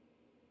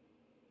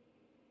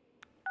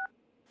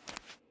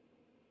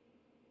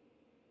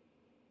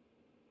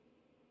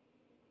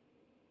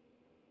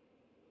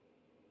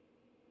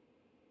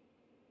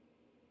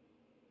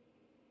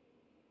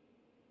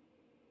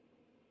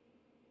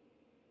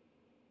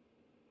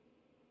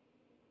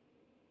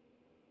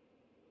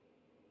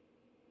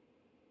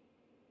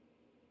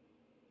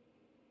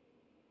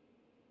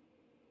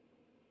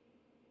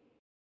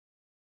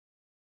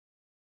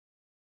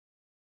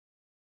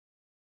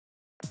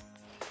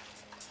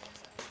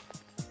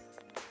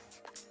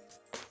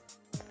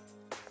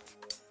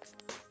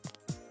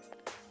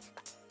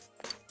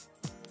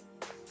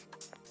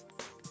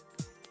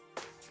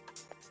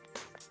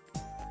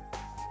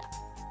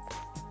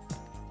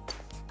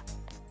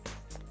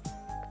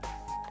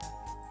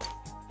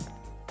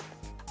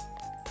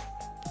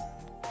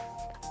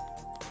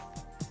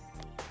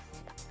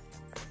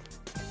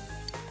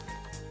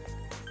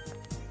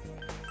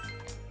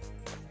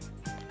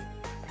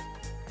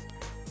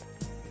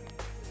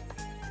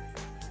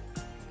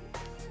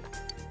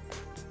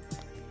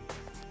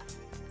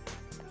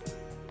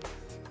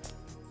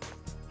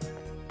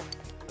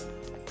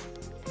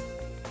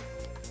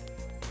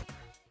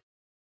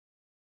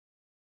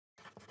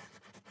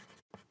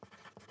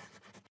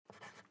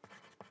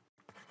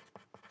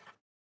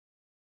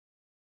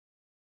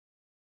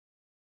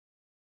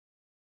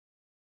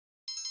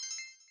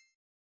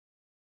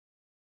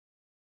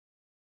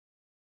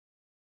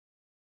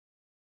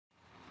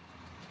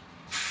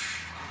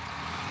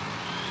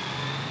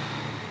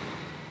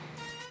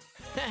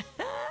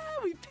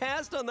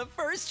 passed on the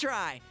first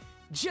try,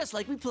 just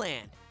like we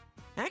planned.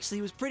 Actually,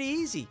 it was pretty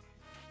easy.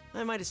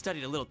 I might have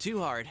studied a little too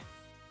hard.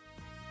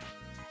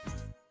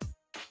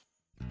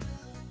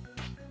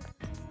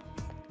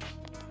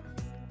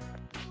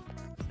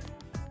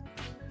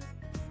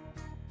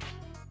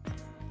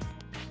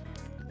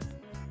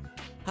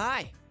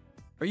 Hi,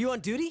 are you on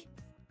duty?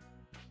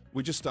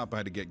 We just stopped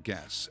by to get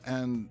gas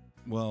and,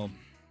 well,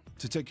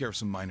 to take care of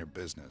some minor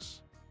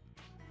business.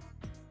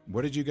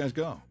 Where did you guys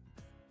go?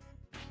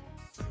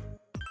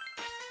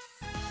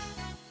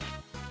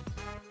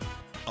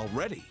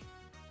 Already?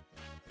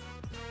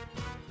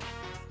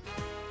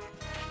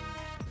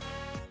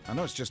 I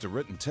know it's just a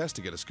written test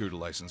to get a scooter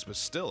license, but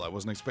still, I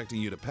wasn't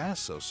expecting you to pass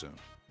so soon.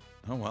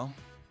 Oh well.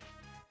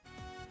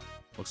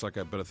 Looks like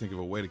I better think of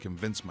a way to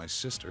convince my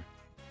sister.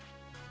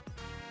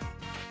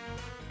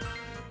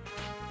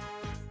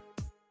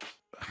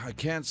 I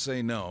can't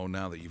say no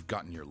now that you've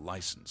gotten your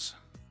license.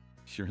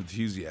 Your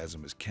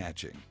enthusiasm is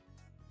catching.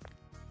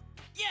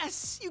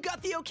 Yes, you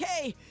got the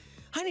okay.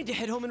 I need to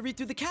head home and read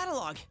through the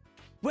catalog.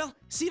 Well,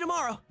 see you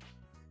tomorrow.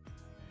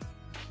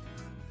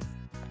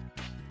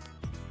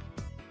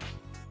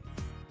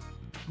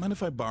 Mind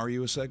if I borrow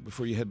you a sec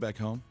before you head back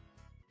home?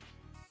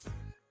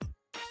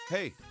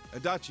 Hey,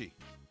 Adachi.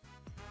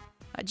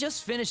 I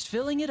just finished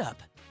filling it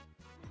up.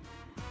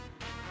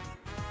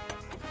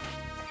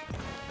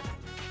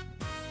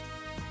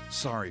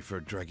 Sorry for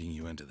dragging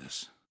you into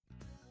this.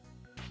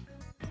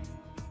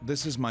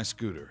 This is my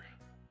scooter.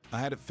 I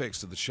had it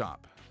fixed at the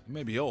shop. It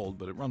may be old,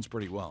 but it runs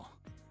pretty well.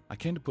 I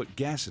came to put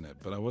gas in it,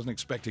 but I wasn't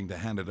expecting to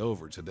hand it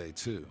over today,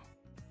 too.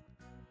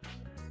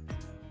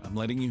 I'm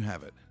letting you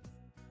have it.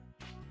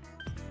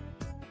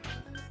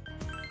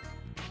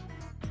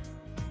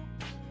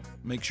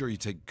 Make sure you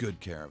take good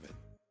care of it.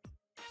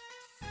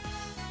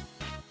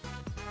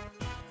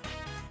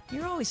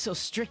 You're always so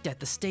strict at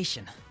the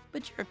station,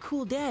 but you're a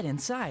cool dad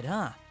inside,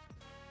 huh?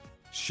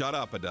 Shut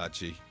up,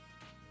 Adachi.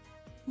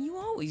 You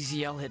always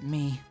yell at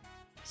me.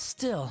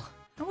 Still,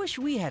 I wish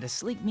we had a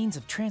sleek means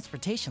of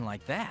transportation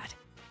like that.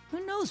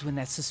 Who knows when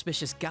that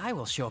suspicious guy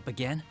will show up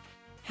again?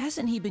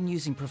 Hasn't he been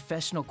using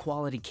professional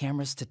quality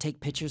cameras to take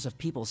pictures of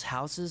people's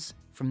houses,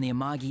 from the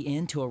Amagi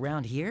Inn to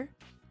around here?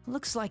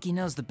 Looks like he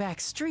knows the back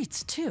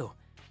streets, too,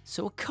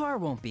 so a car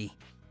won't be.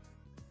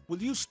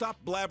 Will you stop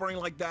blabbering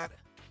like that?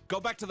 Go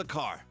back to the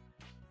car.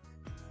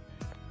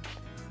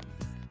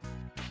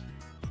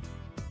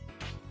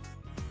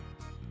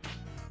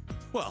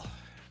 Well,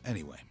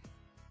 anyway,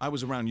 I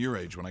was around your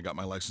age when I got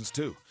my license,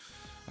 too.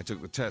 I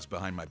took the test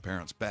behind my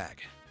parents'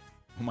 back.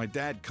 When my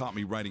dad caught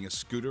me riding a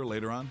scooter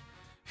later on,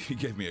 he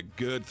gave me a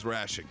good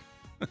thrashing.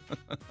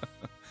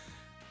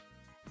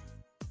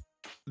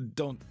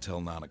 Don't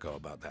tell Nanako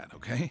about that,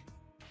 okay?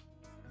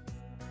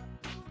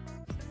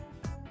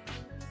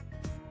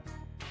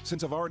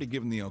 Since I've already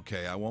given the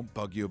okay, I won't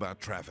bug you about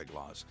traffic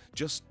laws.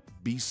 Just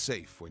be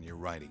safe when you're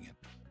riding it.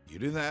 You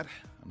do that,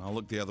 and I'll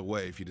look the other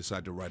way if you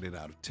decide to ride it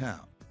out of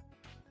town.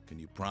 Can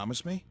you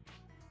promise me?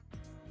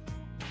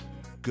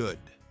 Good.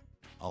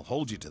 I'll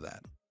hold you to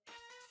that.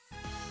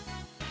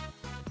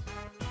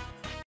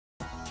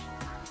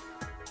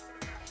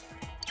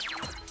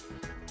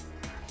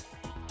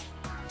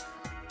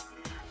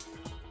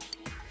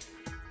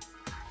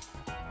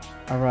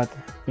 Alright,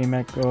 we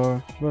make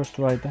our first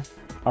ride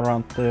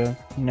around the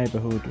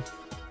neighborhood.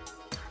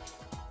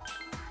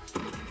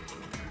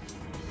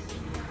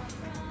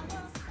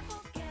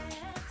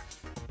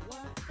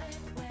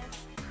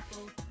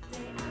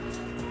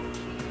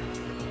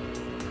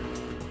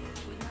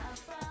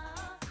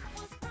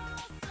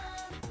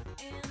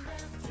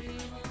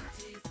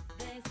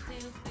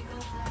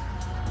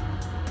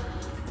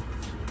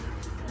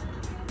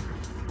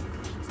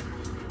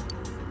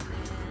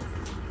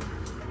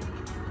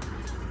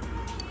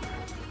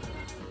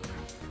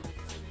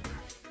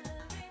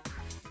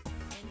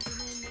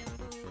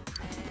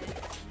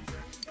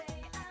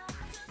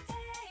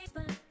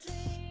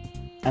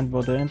 And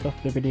for the end of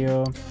the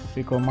video,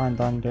 we go mine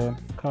down the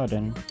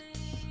garden.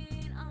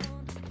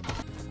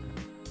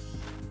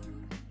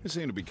 You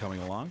seem to be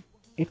coming along.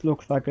 It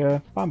looks like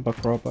a bumper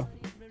crop.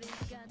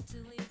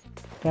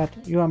 Dad,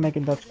 you are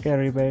making that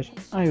scary face.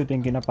 Are you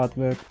thinking about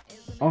work?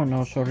 Oh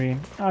no, sorry.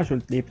 I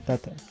should leave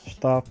that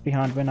stuff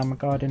behind when I'm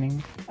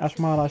gardening. As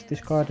small as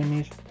this garden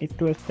is, it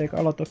does take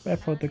a lot of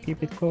effort to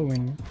keep it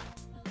going.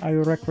 Are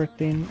you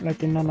regretting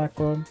letting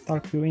Nanako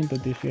talk you into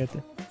this yet?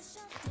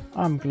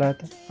 I'm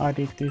glad I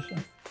did this.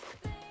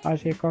 I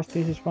see, cause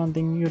this is one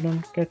thing you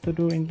don't get to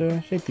do in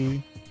the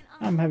city.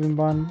 I'm having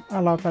fun. I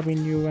love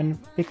having you and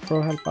Big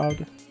Bro help out.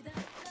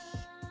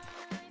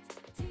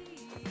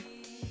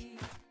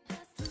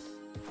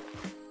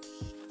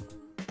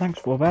 Thanks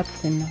for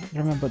watching.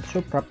 Remember to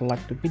subscribe and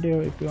like the video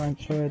if you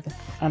enjoyed,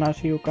 and I'll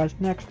see you guys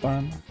next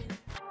time.